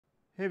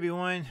Hey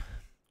everyone,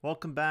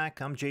 welcome back.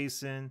 I'm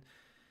Jason.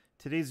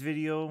 Today's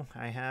video,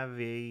 I have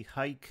a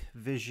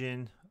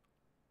Hikvision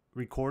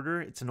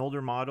recorder. It's an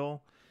older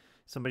model.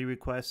 Somebody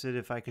requested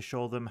if I could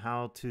show them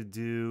how to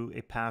do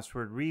a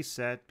password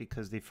reset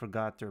because they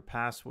forgot their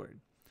password.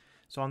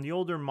 So on the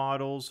older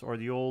models or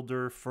the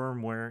older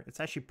firmware, it's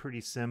actually pretty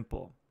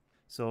simple.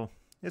 So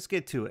let's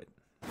get to it.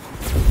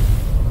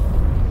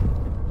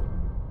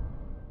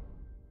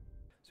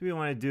 So what we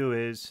want to do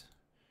is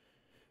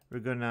we're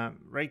gonna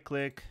right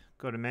click,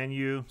 go to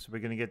menu. So we're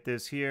gonna get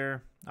this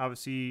here.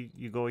 Obviously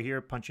you go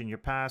here, punch in your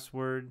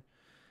password,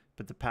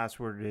 but the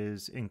password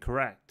is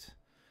incorrect.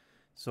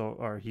 So,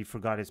 or he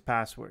forgot his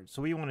password.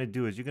 So what you want to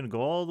do is you're gonna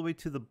go all the way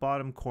to the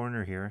bottom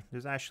corner here.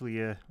 There's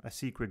actually a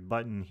secret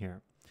button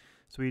here.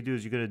 So what you do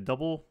is you're gonna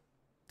double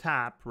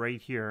tap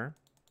right here,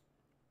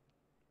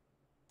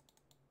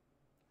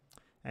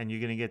 and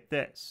you're gonna get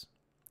this.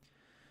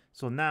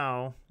 So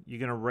now you're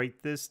gonna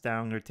write this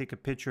down or take a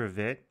picture of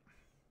it,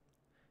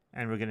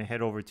 and we're going to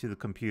head over to the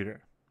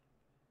computer.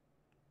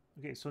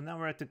 Okay, so now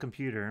we're at the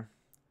computer.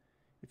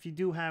 If you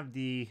do have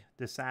the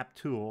SADP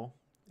tool,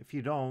 if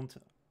you don't,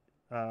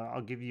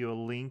 I'll give you a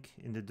link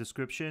in the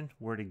description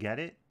where to get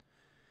it.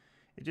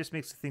 It just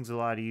makes things a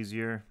lot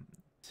easier.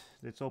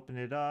 Let's open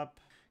it up.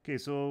 Okay,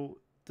 so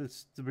the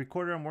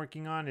recorder I'm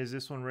working on is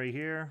this one right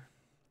here.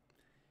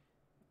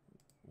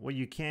 What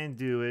you can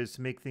do is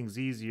to make things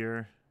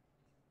easier,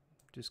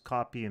 just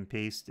copy and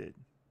paste it.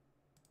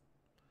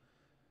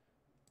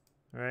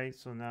 All right,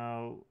 so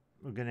now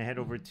we're going to head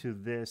over to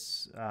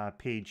this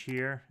page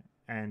here,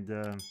 and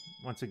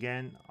once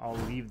again I'll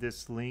leave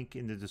this link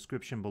in the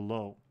description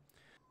below.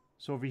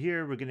 So over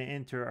here we're going to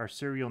enter our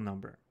serial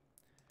number.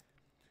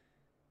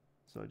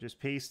 So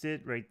just paste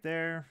it right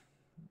there,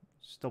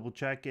 just double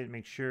check it,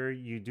 make sure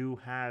you do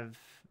have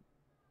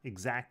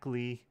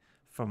exactly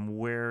from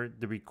where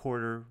the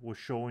recorder was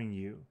showing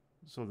you,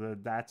 so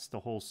that's the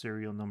whole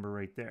serial number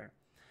right there.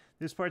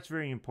 This part's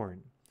very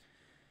important.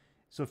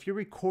 So if your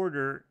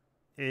recorder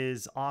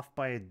is off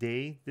by a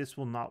day, this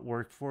will not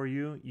work for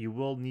you. You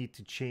will need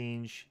to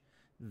change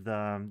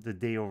the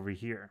day over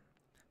here.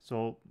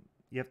 So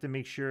you have to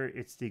make sure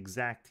it's the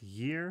exact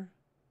year,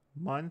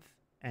 month,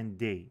 and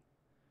day.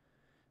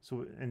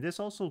 So, and this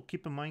also,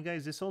 keep in mind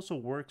guys, this also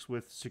works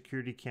with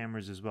security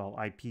cameras as well,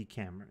 IP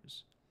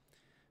cameras.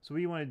 So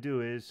what you want to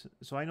do is,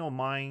 so I know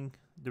mine,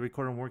 the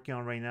recorder I'm working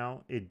on right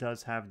now, it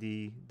does have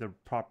the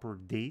proper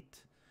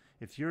date.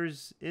 If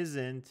yours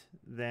isn't,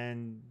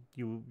 then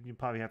you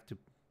probably have to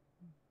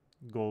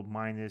go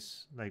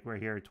minus, like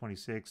right here,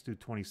 26, do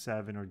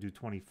 27, or do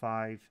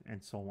 25,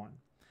 and so on.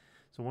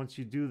 So once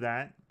you do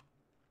that,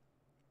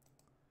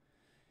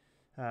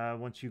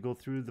 once you go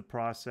through the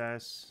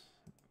process,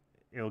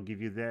 it'll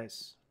give you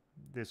this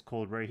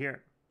code right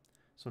here.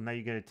 So now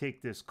you're going to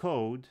take this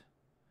code,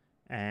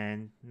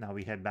 and now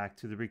we head back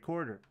to the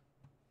recorder.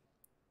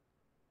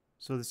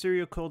 So the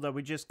serial code that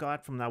we just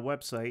got from that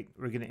website,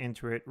 we're going to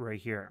enter it right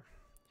here.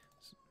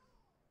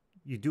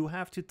 You do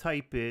have to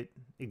type it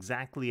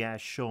exactly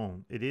as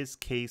shown. It is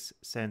case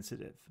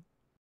sensitive.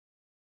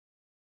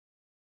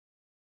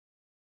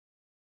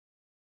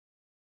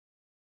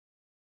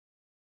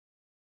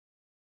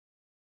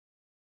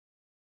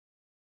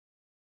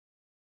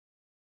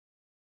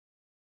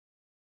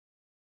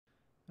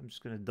 I'm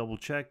just going to double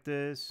check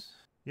this.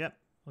 Yep.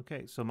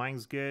 Okay, so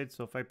mine's good.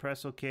 So if I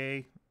press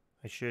OK,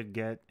 I should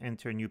get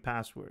enter new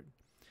password.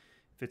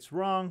 If it's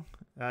wrong,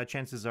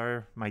 chances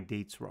are my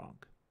date's wrong.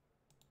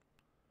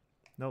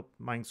 Nope,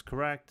 mine's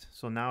correct.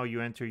 So now you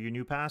enter your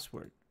new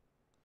password.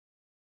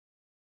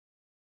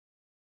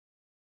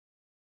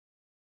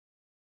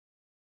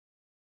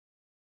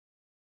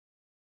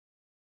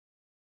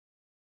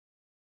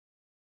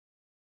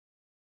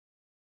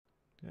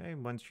 Okay,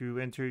 once you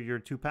enter your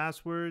two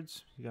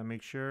passwords, you gotta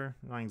make sure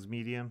mine's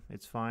medium.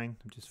 It's fine.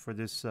 Just for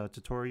this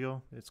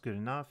tutorial, it's good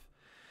enough.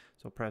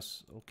 So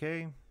press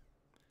OK,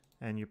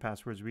 and your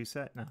password's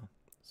reset now.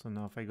 So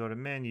now if I go to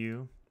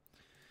menu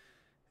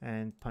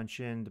and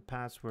punch in the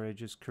password I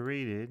just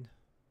created,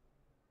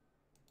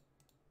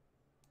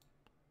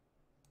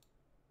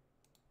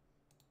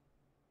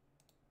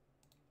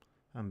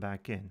 I'm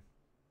back in.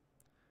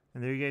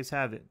 And there you guys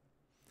have it.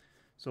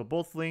 So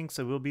both links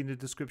will be in the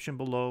description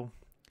below.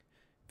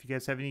 If you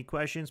guys have any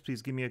questions,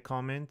 please give me a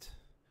comment.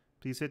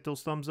 Please hit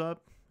those thumbs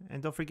up,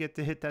 and don't forget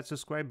to hit that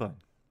subscribe button.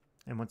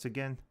 And once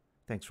again,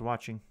 thanks for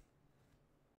watching.